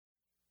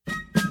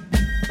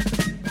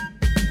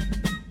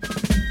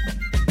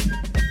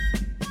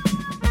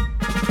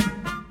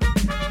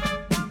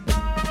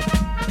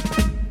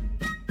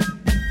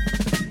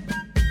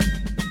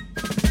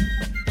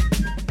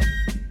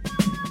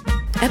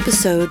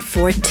Episode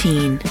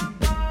 14.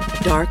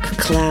 Dark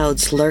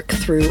clouds lurk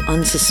through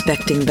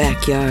unsuspecting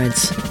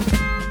backyards.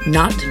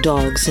 Not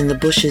dogs in the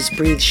bushes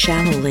breathe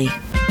shallowly.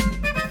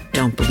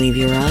 Don't believe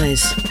your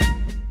eyes.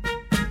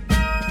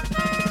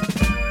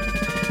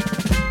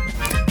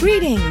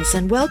 Greetings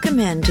and welcome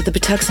in to the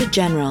Pawtuxet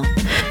General,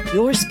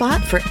 your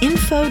spot for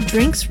info,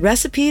 drinks,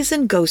 recipes,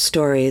 and ghost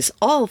stories,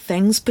 all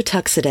things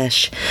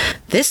Pawtuxetish.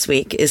 This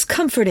week is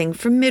comforting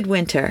from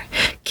midwinter.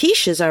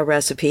 Quiche is our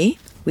recipe.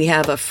 We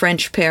have a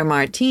French pear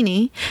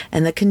martini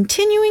and the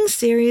continuing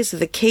series of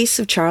the case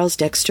of Charles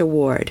Dexter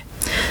Ward.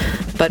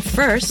 But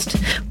first,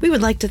 we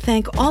would like to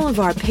thank all of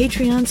our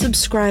Patreon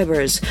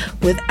subscribers,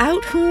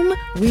 without whom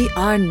we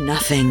are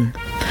nothing.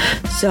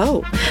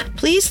 So,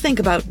 please think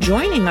about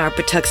joining our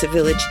Pawtuxet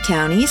Village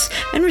townies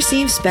and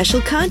receive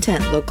special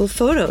content, local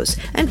photos,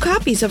 and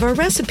copies of our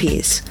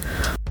recipes.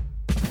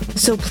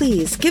 So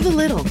please, give a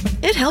little.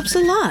 It helps a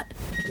lot.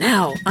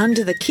 Now, on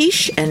to the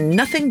quiche and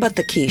nothing but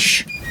the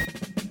quiche.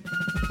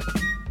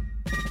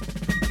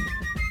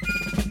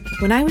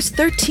 When I was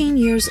 13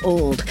 years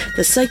old,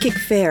 the psychic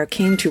fair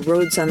came to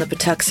Rhodes on the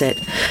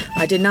Pawtuxet.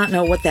 I did not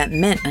know what that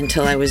meant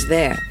until I was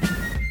there.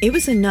 It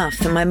was enough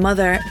that my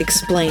mother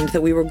explained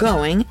that we were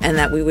going and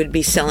that we would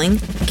be selling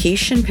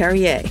quiche and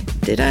Perrier.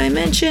 Did I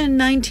mention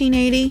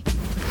 1980?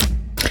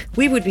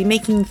 We would be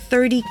making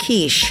 30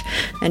 quiche,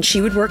 and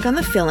she would work on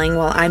the filling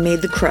while I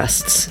made the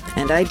crusts.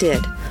 And I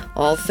did,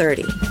 all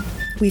 30.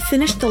 We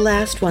finished the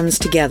last ones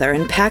together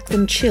and packed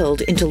them chilled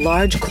into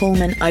large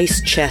Coleman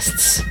ice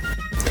chests.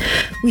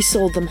 We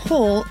sold them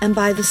whole and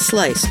by the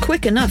slice,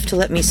 quick enough to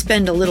let me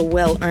spend a little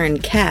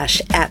well-earned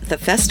cash at the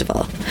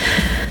festival.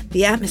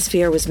 The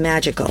atmosphere was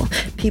magical,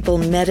 people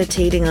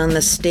meditating on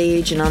the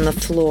stage and on the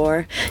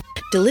floor.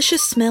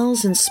 Delicious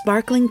smells and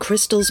sparkling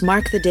crystals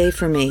mark the day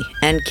for me.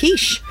 And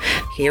quiche,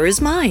 here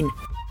is mine.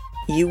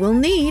 You will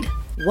need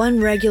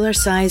 1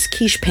 regular-size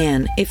quiche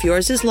pan. If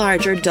yours is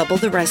larger, double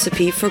the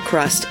recipe for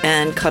crust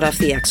and cut off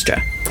the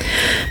extra.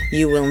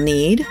 You will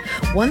need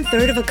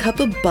 1/3 of a cup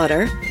of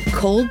butter,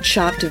 cold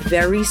chopped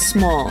very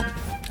small.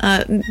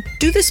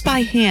 Do this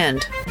by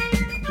hand.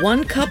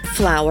 1 cup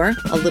flour,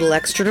 a little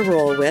extra to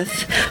roll with.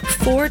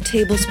 4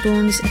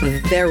 tablespoons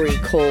very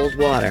cold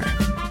water.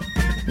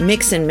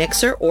 Mix in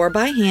mixer or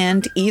by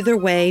hand, either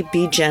way,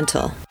 be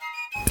gentle.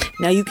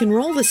 Now you can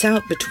roll this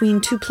out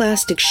between 2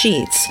 plastic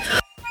sheets,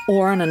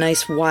 or on a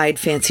nice wide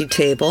fancy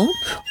table,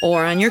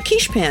 or on your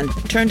quiche pan,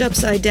 turned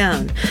upside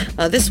down.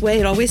 This way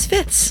it always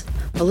fits.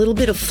 A little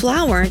bit of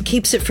flour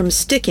keeps it from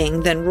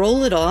sticking, then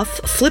roll it off,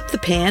 flip the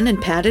pan,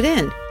 and pat it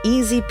in.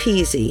 Easy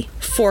peasy.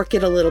 Fork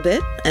it a little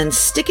bit, and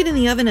stick it in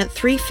the oven at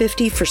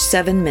 350 for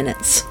 7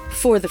 minutes.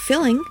 For the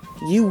filling,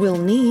 you will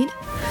need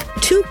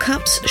 2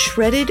 cups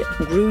shredded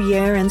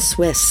Gruyere and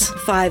Swiss,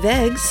 5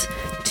 eggs,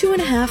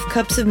 2½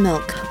 cups of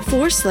milk,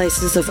 4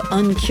 slices of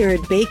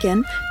uncured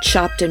bacon,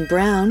 chopped and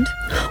browned,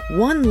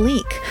 1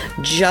 leek,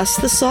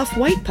 just the soft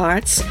white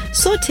parts,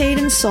 sautéed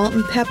in salt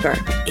and pepper.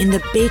 In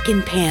the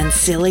bacon pan,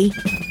 silly.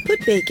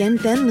 Put bacon,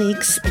 then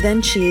leeks,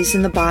 then cheese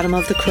in the bottom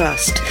of the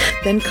crust,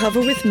 then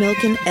cover with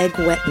milk and egg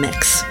wet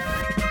mix.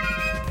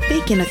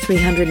 Bake in a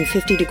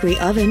 350-degree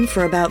oven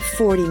for about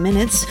 40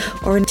 minutes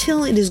or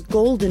until it is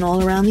golden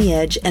all around the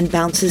edge and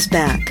bounces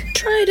back.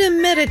 Try to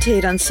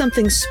meditate on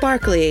something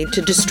sparkly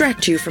to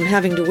distract you from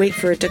having to wait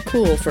for it to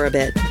cool for a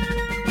bit.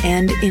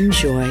 And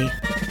enjoy.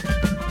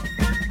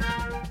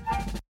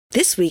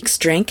 This week's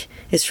drink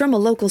is from a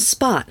local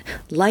spot.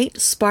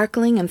 Light,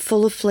 sparkling, and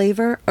full of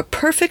flavor, a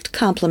perfect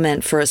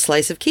complement for a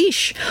slice of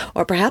quiche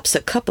or perhaps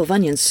a cup of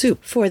onion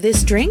soup. For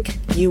this drink,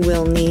 you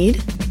will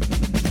need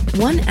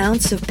 1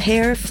 ounce of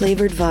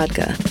pear-flavored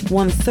vodka,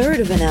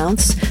 1/3 of an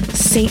ounce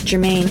Saint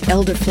Germain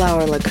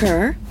elderflower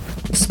liqueur,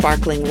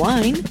 sparkling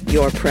wine,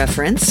 your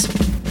preference.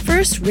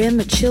 First, rim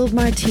a chilled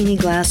martini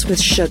glass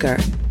with sugar.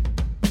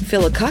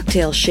 Fill a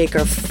cocktail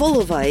shaker full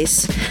of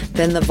ice,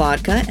 then the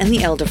vodka and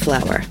the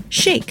elderflower.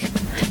 Shake.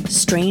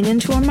 Strain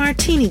into a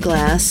martini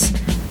glass,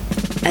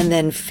 and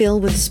then fill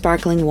with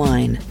sparkling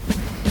wine.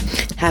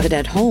 Have it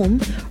at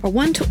home, or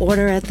one to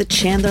order at the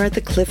Chandler at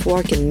the Cliff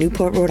Walk in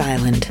Newport, Rhode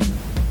Island.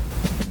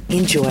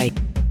 Enjoy.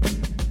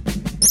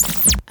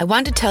 I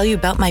want to tell you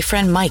about my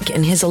friend Mike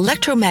and his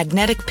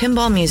electromagnetic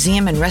pinball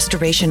museum and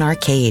restoration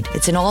arcade.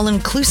 It's an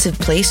all-inclusive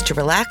place to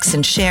relax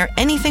and share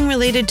anything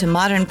related to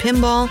modern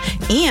pinball,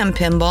 EM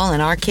pinball,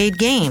 and arcade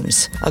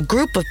games. A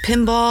group of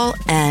pinball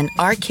and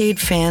arcade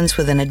fans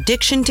with an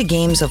addiction to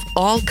games of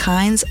all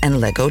kinds and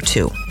Lego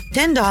too.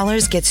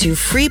 $10 gets you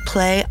free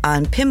play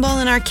on pinball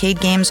and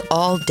arcade games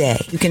all day.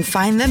 You can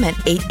find them at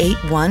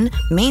 881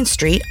 Main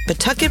Street,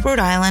 Pawtucket, Rhode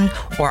Island,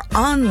 or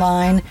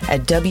online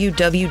at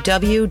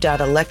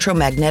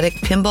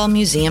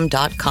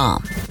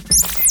www.electromagneticpinballmuseum.com.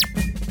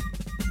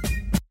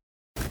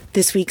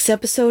 This week's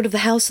episode of the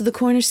House of the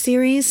Corner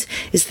series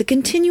is the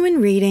continuing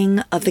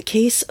reading of The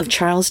Case of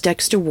Charles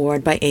Dexter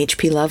Ward by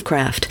H.P.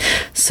 Lovecraft.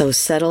 So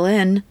settle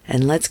in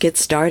and let's get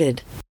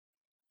started.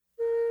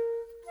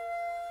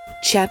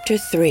 Chapter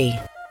 3.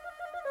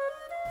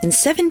 In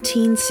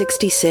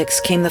 1766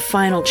 came the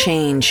final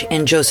change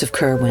in Joseph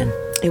Kerwin.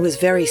 It was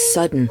very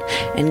sudden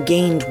and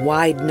gained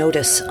wide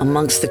notice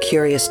amongst the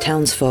curious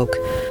townsfolk,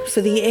 for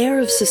the air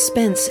of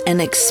suspense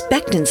and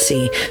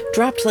expectancy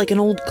dropped like an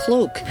old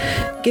cloak,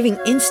 giving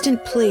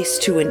instant place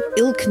to an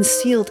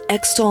ill-concealed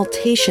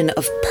exaltation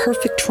of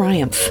perfect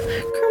triumph.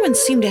 Kerwin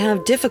seemed to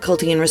have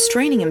difficulty in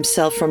restraining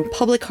himself from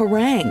public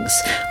harangues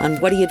on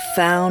what he had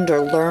found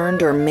or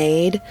learned or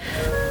made.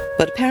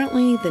 But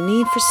apparently the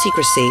need for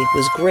secrecy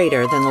was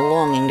greater than the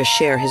longing to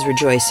share his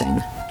rejoicing,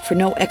 for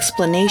no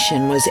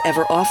explanation was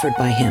ever offered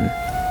by him.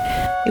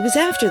 It was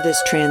after this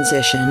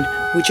transition,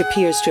 which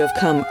appears to have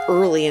come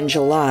early in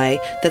July,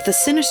 that the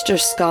sinister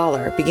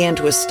scholar began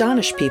to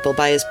astonish people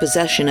by his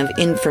possession of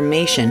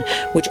information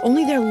which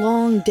only their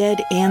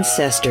long-dead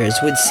ancestors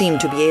would seem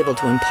to be able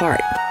to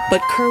impart.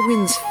 But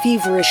Kerwin's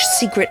feverish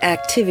secret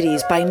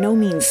activities by no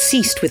means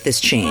ceased with this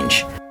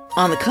change.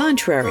 On the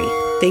contrary,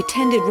 they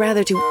tended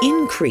rather to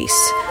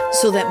increase,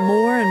 so that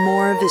more and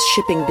more of his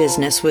shipping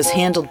business was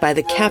handled by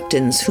the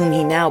captains whom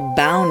he now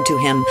bound to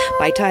him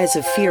by ties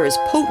of fear as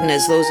potent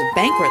as those of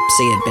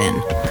bankruptcy had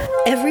been.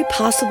 Every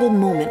possible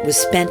moment was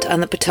spent on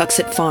the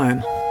Pawtuxet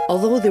farm,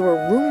 although there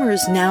were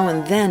rumors now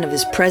and then of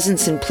his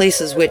presence in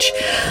places which,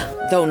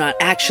 though not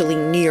actually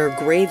near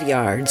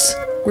graveyards,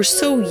 were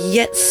so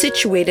yet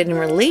situated in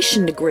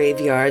relation to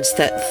graveyards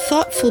that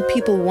thoughtful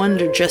people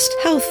wondered just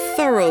how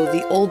thorough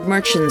the old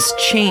merchant's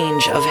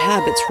change of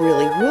habits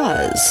really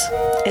was.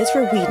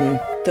 Ezra Whedon,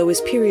 though his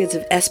periods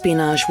of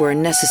espionage were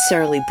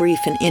necessarily brief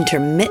and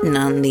intermittent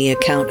on the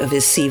account of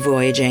his sea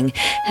voyaging,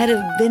 had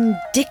a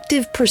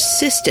vindictive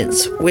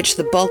persistence which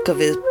the bulk of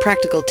his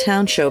practical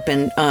township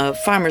and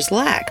farmers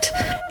lacked,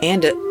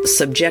 and it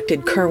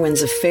subjected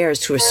Kerwin's affairs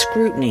to a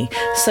scrutiny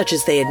such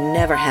as they had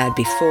never had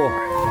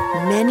before.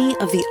 Many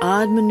of the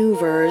odd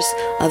maneuvers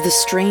of the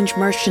strange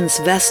merchant's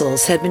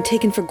vessels had been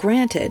taken for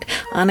granted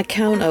on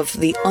account of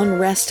the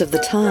unrest of the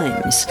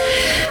times,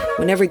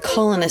 when every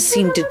colonist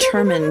seemed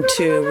determined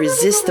to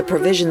resist the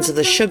provisions of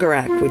the Sugar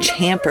Act, which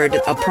hampered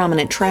a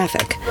prominent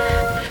traffic.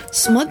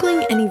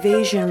 Smuggling and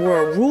evasion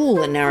were a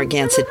rule in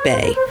Narragansett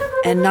Bay,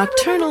 and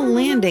nocturnal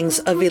landings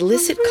of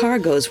illicit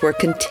cargoes were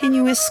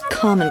continuous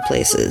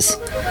commonplaces.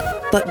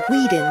 But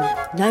Whedon,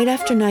 night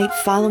after night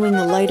following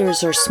the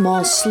lighters or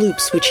small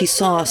sloops which he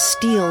saw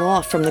steal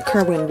off from the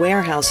Kerwin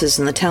warehouses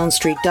in the Town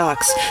Street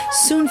docks,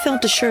 soon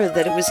felt assured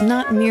that it was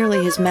not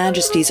merely His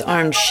Majesty's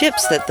armed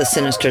ships that the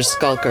sinister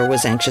skulker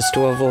was anxious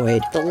to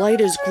avoid. The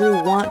lighters grew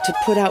wont to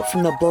put out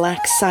from the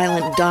black,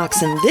 silent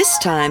docks, and this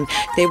time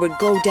they would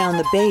go down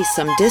the bay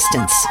some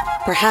distance,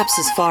 perhaps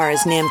as far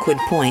as Namquid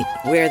Point,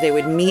 where they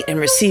would meet and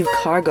receive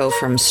cargo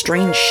from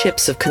strange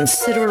ships of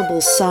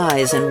considerable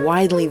size and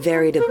widely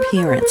varied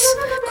appearance.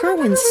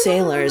 Kerwin's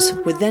sailors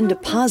would then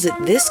deposit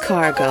this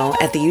cargo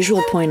at the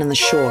usual point on the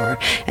shore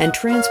and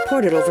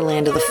transport it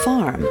overland to the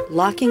farm,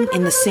 locking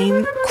in the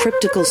same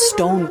cryptical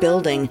stone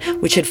building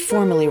which had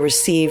formerly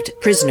received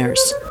prisoners.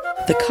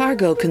 The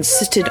cargo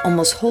consisted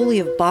almost wholly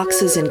of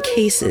boxes and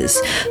cases,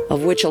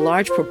 of which a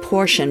large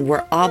proportion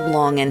were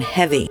oblong and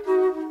heavy,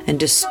 and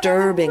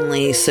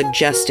disturbingly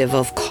suggestive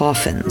of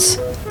coffins.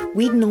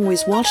 Whedon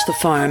always watched the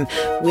farm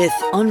with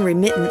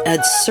unremittent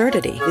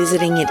absurdity,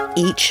 visiting it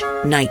each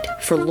night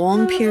for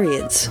long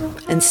periods,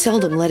 and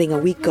seldom letting a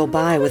week go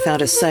by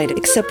without a sight,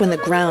 except when the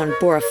ground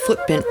bore a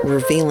footprint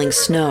revealing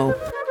snow.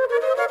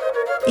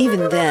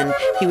 Even then,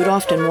 he would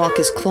often walk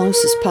as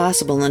close as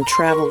possible on the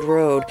traveled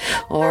road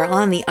or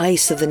on the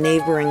ice of the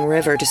neighboring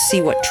river to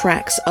see what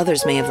tracks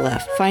others may have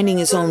left. Finding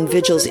his own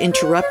vigils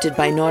interrupted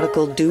by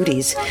nautical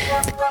duties,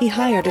 he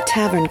hired a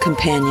tavern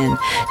companion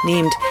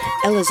named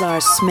Eleazar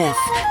Smith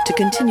to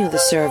continue the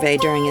survey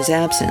during his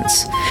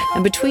absence,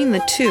 and between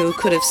the two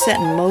could have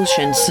set in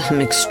motion some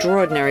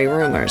extraordinary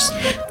rumors.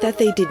 That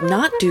they did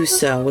not do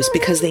so was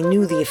because they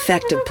knew the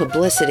effect of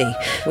publicity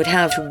would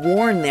have to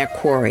warn their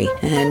quarry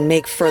and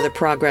make further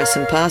progress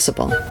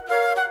impossible.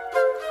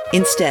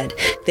 Instead,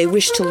 they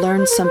wished to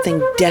learn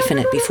something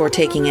definite before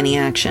taking any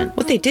action.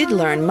 What they did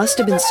learn must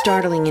have been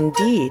startling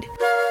indeed.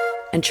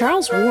 And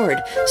Charles Ward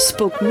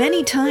spoke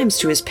many times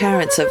to his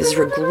parents of his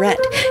regret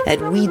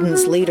at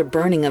Whedon's later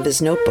burning of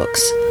his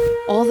notebooks.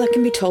 All that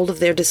can be told of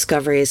their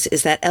discoveries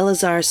is that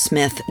Eleazar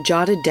Smith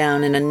jotted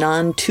down in a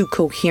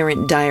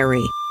none-too-coherent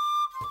diary,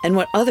 and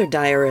what other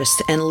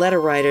diarists and letter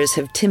writers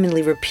have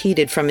timidly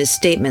repeated from his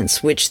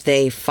statements, which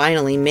they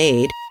finally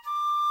made,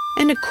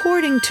 and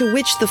according to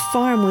which the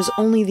farm was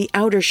only the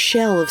outer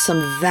shell of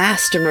some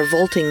vast and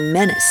revolting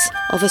menace,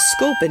 of a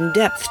scope and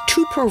depth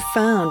too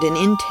profound and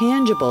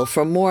intangible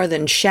for more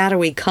than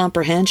shadowy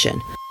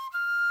comprehension.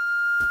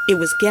 It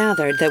was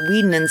gathered that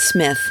Whedon and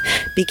Smith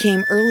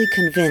became early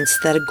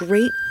convinced that a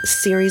great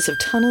series of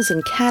tunnels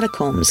and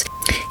catacombs,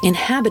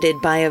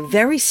 inhabited by a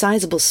very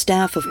sizable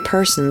staff of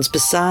persons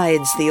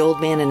besides the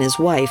old man and his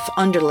wife,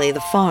 underlay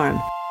the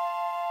farm.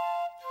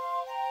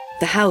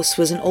 The house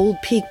was an old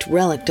peaked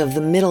relic of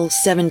the middle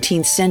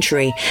 17th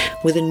century,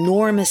 with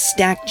enormous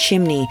stacked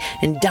chimney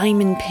and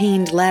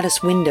diamond-paned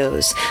lattice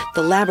windows,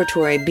 the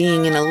laboratory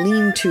being in a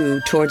lean-to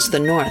towards the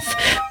north,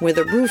 where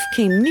the roof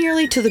came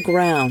nearly to the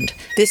ground.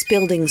 This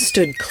building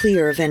stood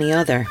clear of any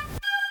other.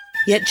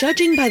 Yet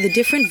judging by the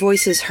different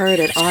voices heard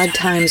at odd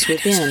times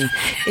within,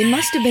 it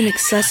must have been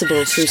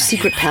accessible through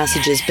secret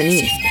passages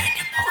beneath.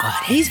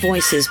 These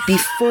voices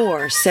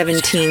before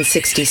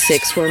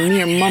 1766 were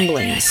mere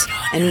mumblings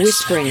and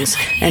whisperings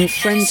and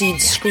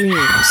frenzied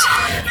screams,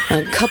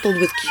 coupled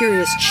with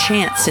curious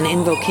chants and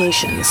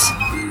invocations.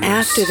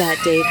 After that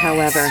date,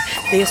 however,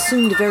 they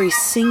assumed a very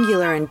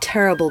singular and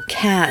terrible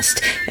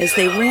cast as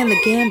they ran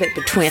the gambit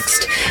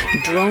betwixt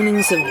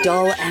dronings of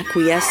dull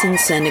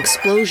acquiescence and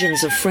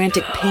explosions of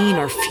frantic pain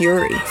or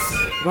fury,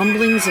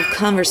 rumblings of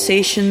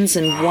conversations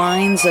and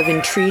whines of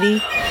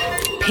entreaty,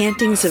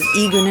 pantings of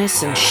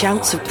eagerness and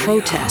shouts of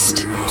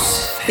protest.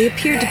 They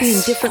appeared to be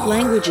in different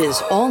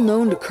languages, all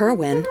known to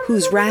Kerwin,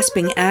 whose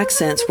rasping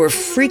accents were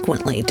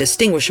frequently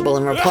distinguishable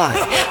in reply,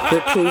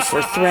 reproof,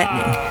 or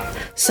threatening.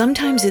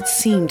 Sometimes it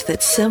seemed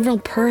that several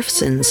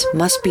persons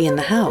must be in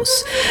the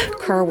house: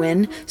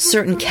 Kerwin,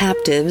 certain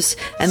captives,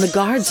 and the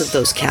guards of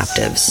those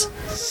captives.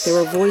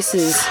 There were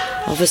voices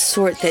of a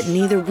sort that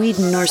neither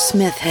Whedon nor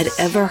Smith had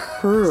ever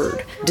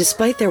heard,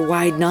 despite their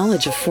wide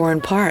knowledge of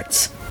foreign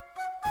parts,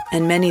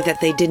 and many that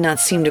they did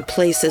not seem to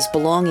place as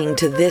belonging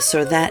to this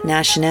or that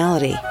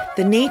nationality.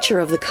 The nature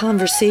of the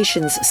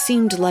conversations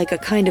seemed like a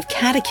kind of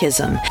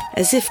catechism,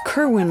 as if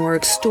Kerwin were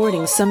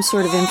extorting some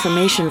sort of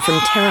information from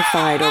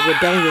terrified or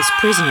rebellious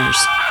prisoners.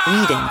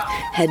 Whedon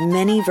had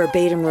many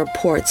verbatim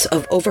reports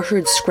of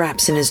overheard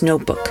scraps in his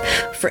notebook,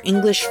 for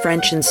English,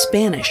 French, and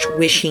Spanish,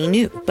 which he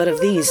knew, but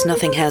of these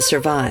nothing has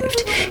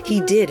survived.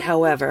 He did,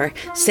 however,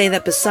 say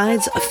that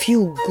besides a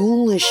few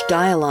ghoulish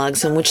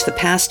dialogues in which the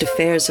past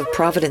affairs of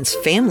Providence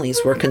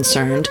families were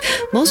concerned,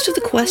 most of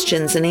the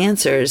questions and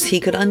answers he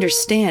could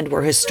understand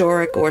were historic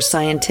or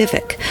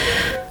scientific,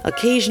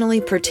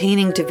 occasionally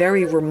pertaining to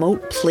very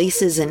remote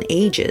places and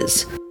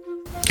ages.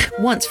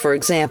 Once, for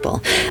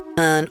example,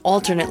 an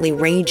alternately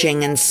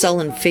raging and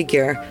sullen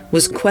figure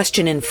was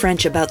questioned in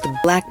French about the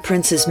Black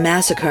Prince's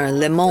massacre in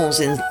Le Mans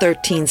in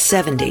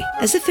 1370,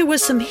 as if there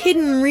was some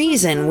hidden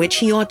reason which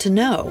he ought to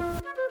know.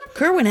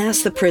 Kerwin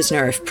asked the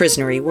prisoner, if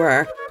prisoner he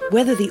were,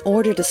 whether the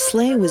order to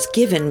slay was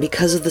given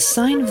because of the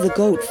sign of the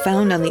goat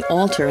found on the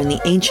altar in the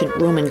ancient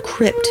Roman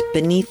crypt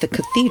beneath the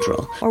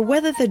cathedral, or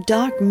whether the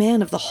dark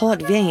man of the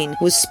haut vein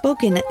was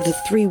spoken the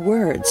three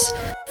words.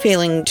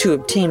 Failing to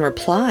obtain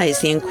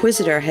replies, the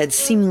inquisitor had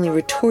seemingly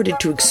retorted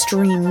to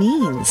extreme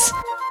means,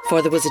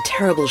 for there was a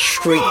terrible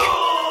shriek,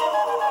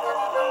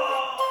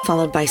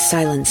 followed by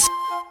silence,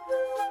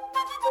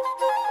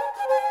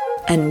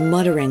 and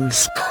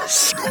mutterings,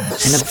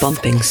 and a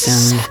bumping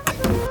sound.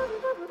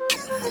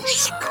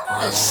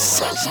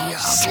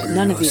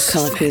 None of these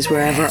colloquies were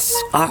ever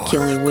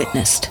ocularly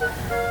witnessed,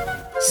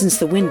 since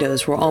the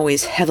windows were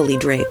always heavily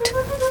draped.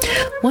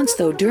 Once,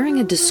 though, during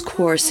a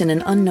discourse in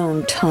an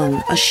unknown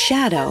tongue, a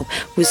shadow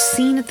was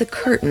seen at the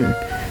curtain,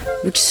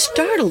 which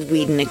startled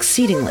Whedon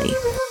exceedingly,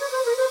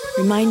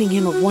 reminding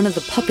him of one of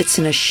the puppets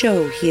in a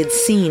show he had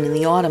seen in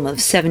the autumn of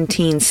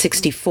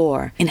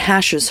 1764 in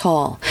Hasher's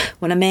Hall,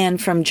 when a man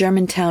from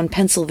Germantown,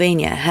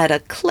 Pennsylvania, had a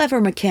clever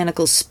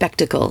mechanical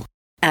spectacle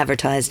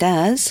advertised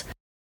as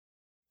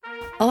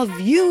 "A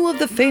View of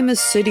the Famous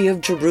City of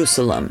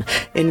Jerusalem,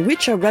 in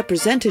which are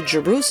represented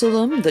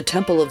Jerusalem, the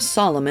Temple of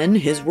Solomon,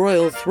 his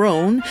royal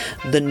throne,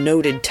 the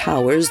noted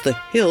towers, the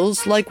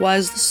hills,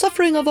 likewise the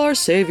suffering of our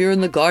Savior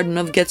in the Garden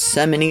of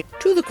Gethsemane,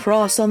 to the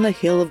cross on the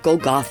hill of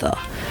Golgotha.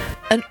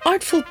 An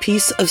artful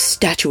piece of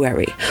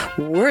statuary,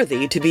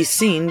 worthy to be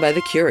seen by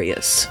the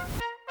curious."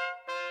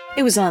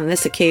 It was on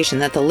this occasion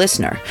that the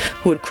listener,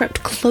 who had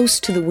crept close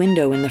to the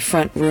window in the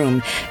front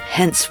room,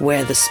 hence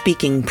where the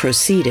speaking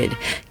proceeded,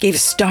 gave a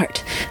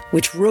start,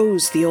 which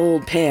rose the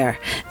old pair,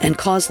 and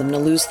caused them to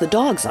loose the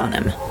dogs on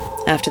him.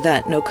 After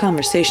that, no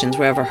conversations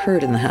were ever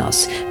heard in the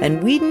house,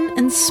 and Whedon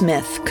and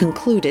Smith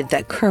concluded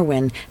that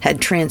Kerwin had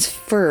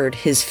transferred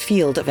his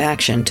field of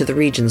action to the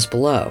regions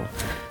below.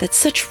 That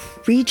such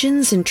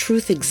regions in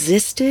truth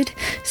existed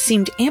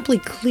seemed amply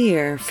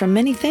clear from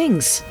many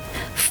things.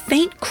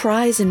 Faint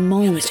cries and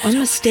moans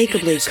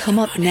unmistakably come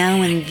up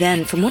now and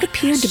then from what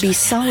appeared to be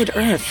solid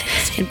earth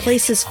in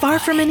places far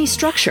from any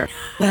structure,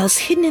 whilst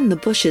hidden in the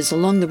bushes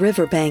along the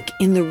river bank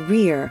in the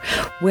rear,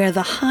 where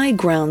the high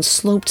ground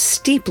sloped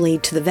steeply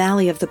to the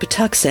valley of the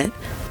Pawtuxet,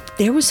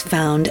 there was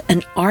found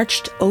an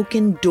arched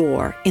oaken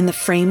door in the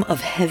frame of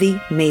heavy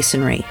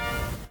masonry,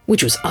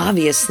 which was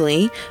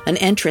obviously an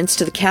entrance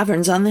to the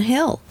caverns on the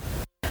hill.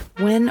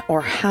 When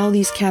or how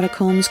these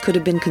catacombs could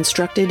have been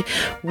constructed,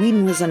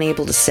 Whedon was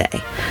unable to say,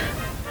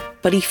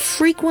 but he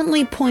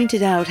frequently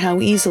pointed out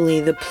how easily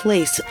the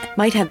place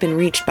might have been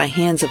reached by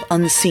hands of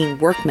unseen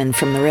workmen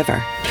from the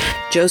river.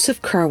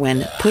 Joseph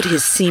Kerwin put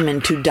his seamen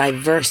to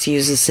diverse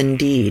uses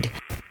indeed,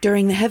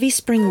 During the heavy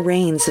spring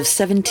rains of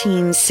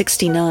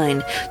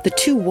 1769, the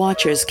two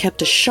watchers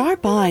kept a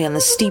sharp eye on the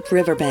steep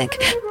riverbank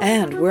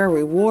and were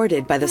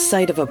rewarded by the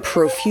sight of a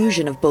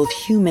profusion of both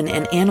human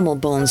and animal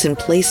bones in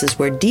places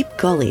where deep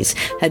gullies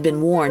had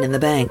been worn in the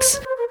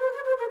banks.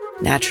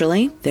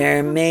 Naturally,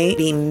 there may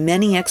be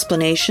many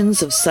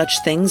explanations of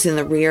such things in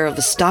the rear of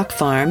a stock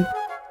farm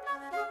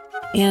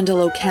and a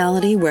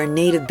locality where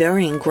native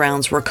burying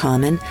grounds were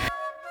common,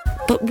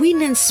 but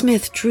Wheaton and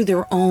Smith drew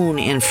their own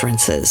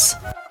inferences.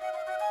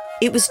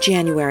 It was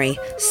January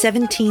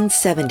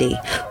 1770,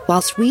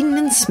 whilst Wheaton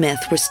and Smith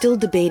were still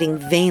debating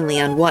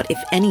vainly on what,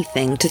 if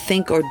anything, to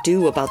think or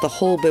do about the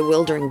whole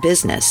bewildering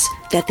business,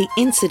 that the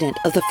incident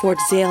of the Fort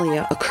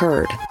Zalia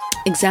occurred.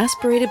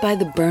 Exasperated by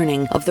the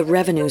burning of the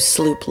revenue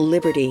sloop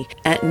Liberty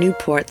at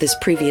Newport this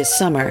previous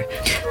summer,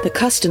 the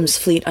customs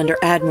fleet under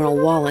Admiral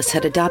Wallace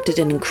had adopted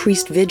an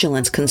increased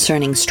vigilance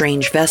concerning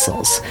strange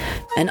vessels,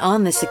 and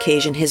on this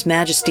occasion His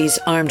Majesty's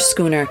armed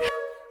schooner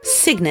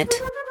Signet,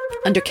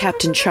 under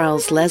Captain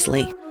Charles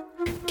Leslie,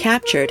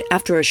 captured,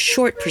 after a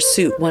short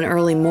pursuit one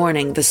early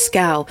morning, the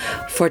scow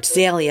Fort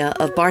Zalia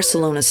of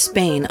Barcelona,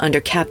 Spain, under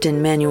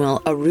Captain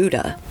Manuel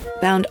Arruda,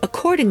 bound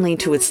accordingly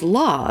to its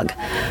log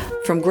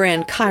from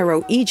Grand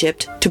Cairo,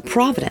 Egypt, to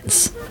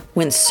Providence.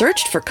 When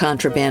searched for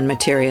contraband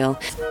material,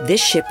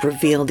 this ship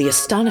revealed the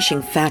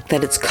astonishing fact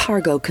that its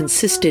cargo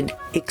consisted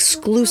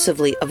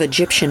exclusively of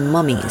Egyptian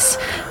mummies,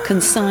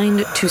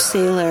 consigned to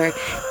sailor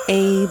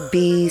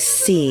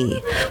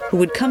A.B.C., who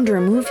would come to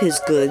remove his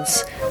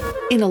goods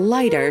in a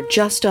lighter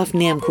just off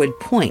Namquid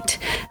Point,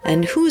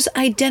 and whose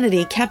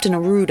identity Captain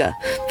Arruda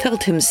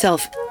felt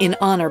himself in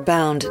honor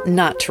bound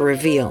not to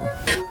reveal.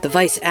 The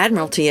Vice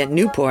Admiralty at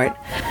Newport,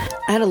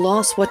 at a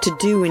loss what to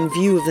do in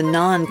view of the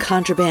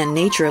non-contraband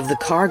nature of the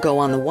cargo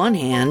on the one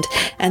hand,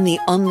 and the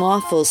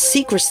unlawful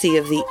secrecy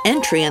of the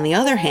entry on the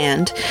other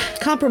hand,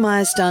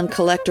 compromised on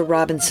Collector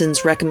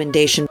Robinson's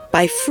recommendation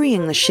by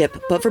freeing the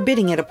ship but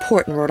forbidding it a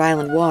port in Rhode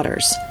Island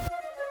waters.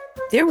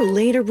 There were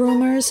later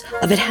rumors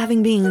of it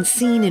having been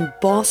seen in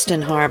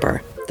Boston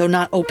Harbor, though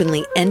not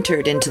openly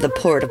entered into the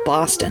port of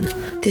Boston.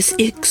 This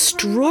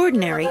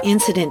extraordinary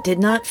incident did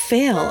not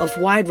fail of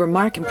wide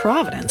remark in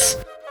Providence.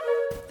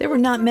 There were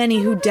not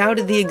many who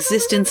doubted the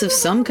existence of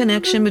some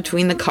connection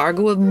between the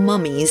cargo of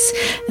mummies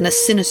and a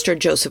sinister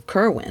Joseph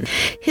Curwen.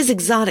 His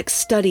exotic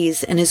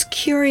studies and his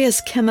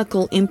curious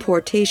chemical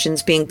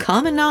importations being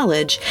common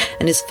knowledge,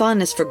 and his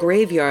fondness for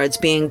graveyards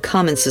being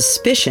common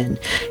suspicion,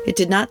 it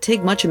did not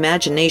take much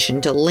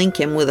imagination to link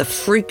him with a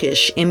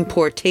freakish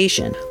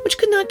importation, which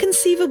could not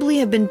conceivably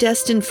have been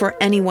destined for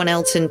anyone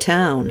else in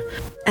town.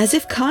 As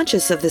if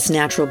conscious of this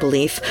natural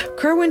belief,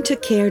 Curwen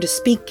took care to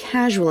speak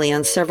casually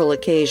on several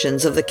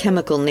occasions of the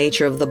chemical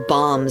nature of the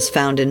bombs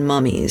found in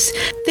mummies,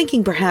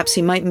 thinking perhaps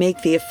he might make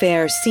the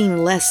affair seem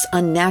less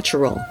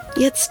unnatural,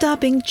 yet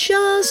stopping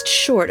just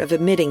short of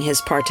admitting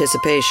his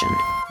participation.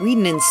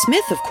 Wheaton and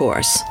Smith, of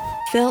course,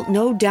 felt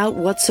no doubt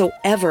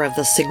whatsoever of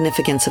the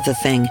significance of the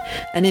thing,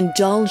 and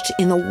indulged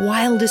in the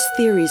wildest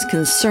theories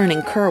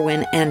concerning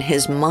Curwen and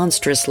his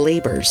monstrous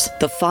labors.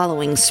 The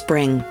following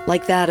spring,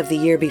 like that of the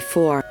year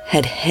before,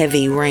 had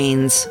heavy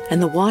rains,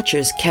 and the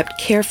watchers kept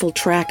careful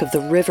track of the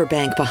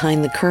riverbank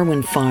behind the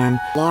Curwen farm.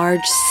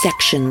 Large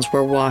sections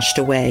were washed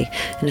away,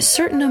 and a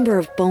certain number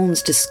of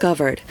bones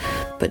discovered,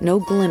 but no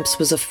glimpse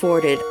was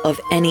afforded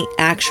of any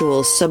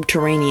actual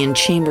subterranean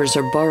chambers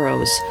or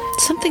burrows.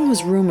 Something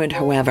was rumored,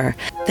 however,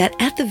 that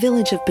at the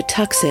village of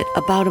Pawtuxet,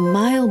 about a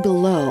mile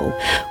below,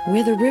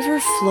 where the river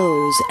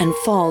flows and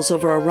falls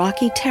over a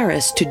rocky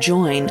terrace to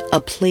join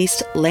a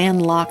placed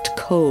landlocked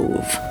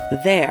cove,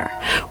 there,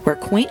 where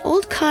quaint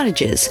old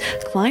cottages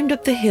climbed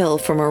up the hill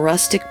from a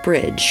rustic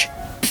bridge,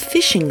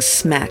 fishing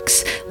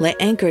smacks lay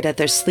anchored at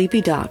their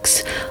sleepy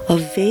docks, a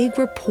vague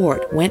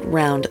report went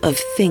round of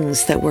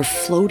things that were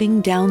floating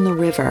down the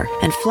river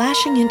and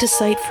flashing into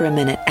sight for a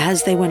minute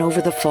as they went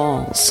over the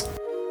falls.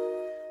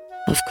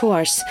 Of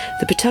course,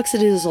 the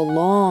Pawtuxet is a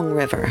long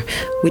river,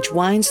 which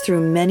winds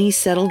through many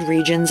settled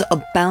regions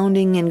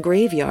abounding in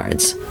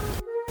graveyards.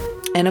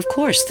 And of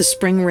course, the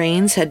spring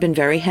rains had been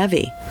very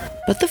heavy.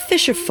 But the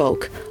fisher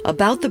folk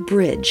about the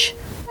bridge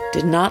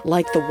did not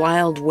like the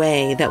wild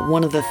way that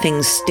one of the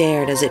things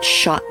stared as it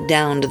shot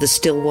down to the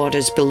still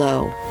waters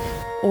below,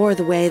 or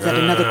the way that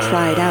another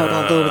cried out,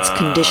 although its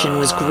condition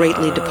was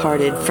greatly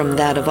departed from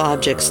that of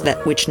objects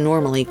that which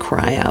normally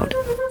cry out.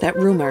 That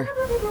rumor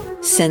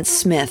sent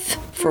Smith,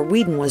 for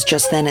Wheaton was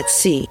just then at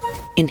sea,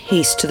 in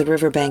haste to the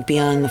riverbank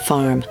beyond the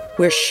farm,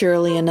 where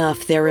surely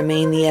enough there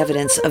remained the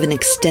evidence of an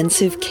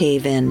extensive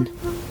cave-in.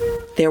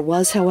 There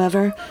was,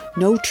 however,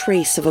 no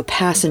trace of a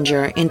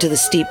passenger into the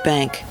steep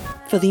bank,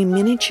 for the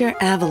miniature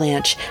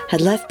avalanche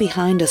had left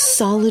behind a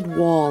solid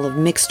wall of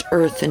mixed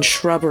earth and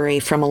shrubbery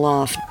from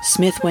aloft.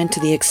 Smith went to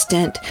the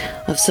extent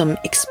of some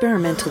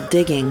experimental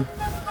digging,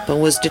 but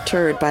was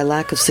deterred by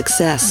lack of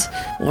success,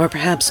 or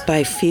perhaps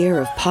by fear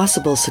of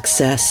possible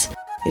success.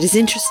 It is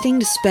interesting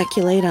to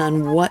speculate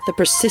on what the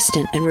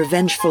persistent and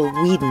revengeful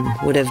Wheaton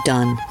would have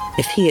done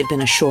if he had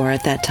been ashore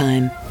at that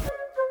time.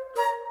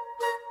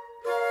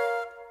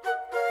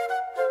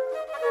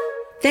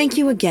 Thank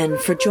you again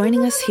for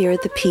joining us here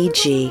at the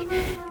PG.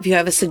 If you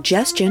have a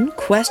suggestion,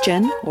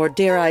 question, or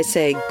dare I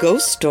say,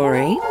 ghost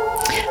story,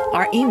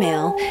 our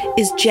email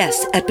is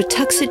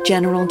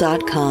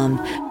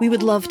jess@pawtuxetgeneral.com. We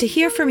would love to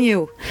hear from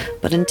you.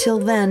 But until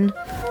then,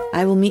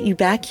 I will meet you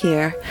back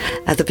here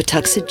at the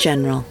Pawtuxet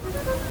General.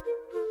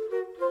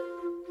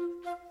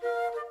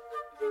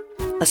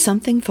 A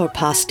Something for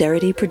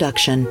Posterity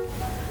production.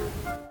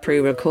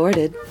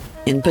 Pre-recorded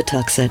in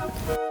Pawtuxet.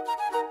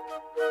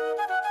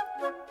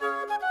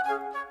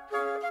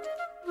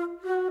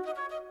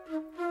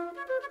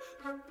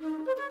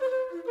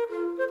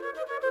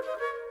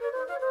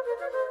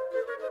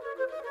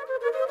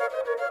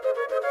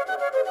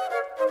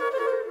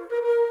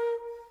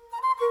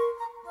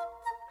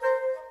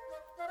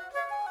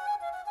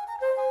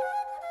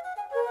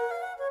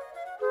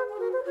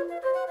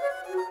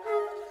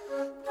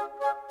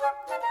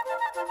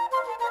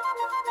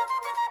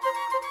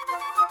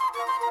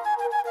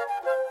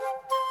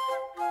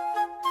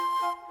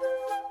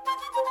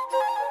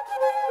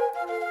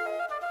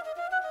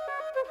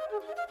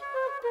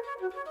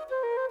 Thank you.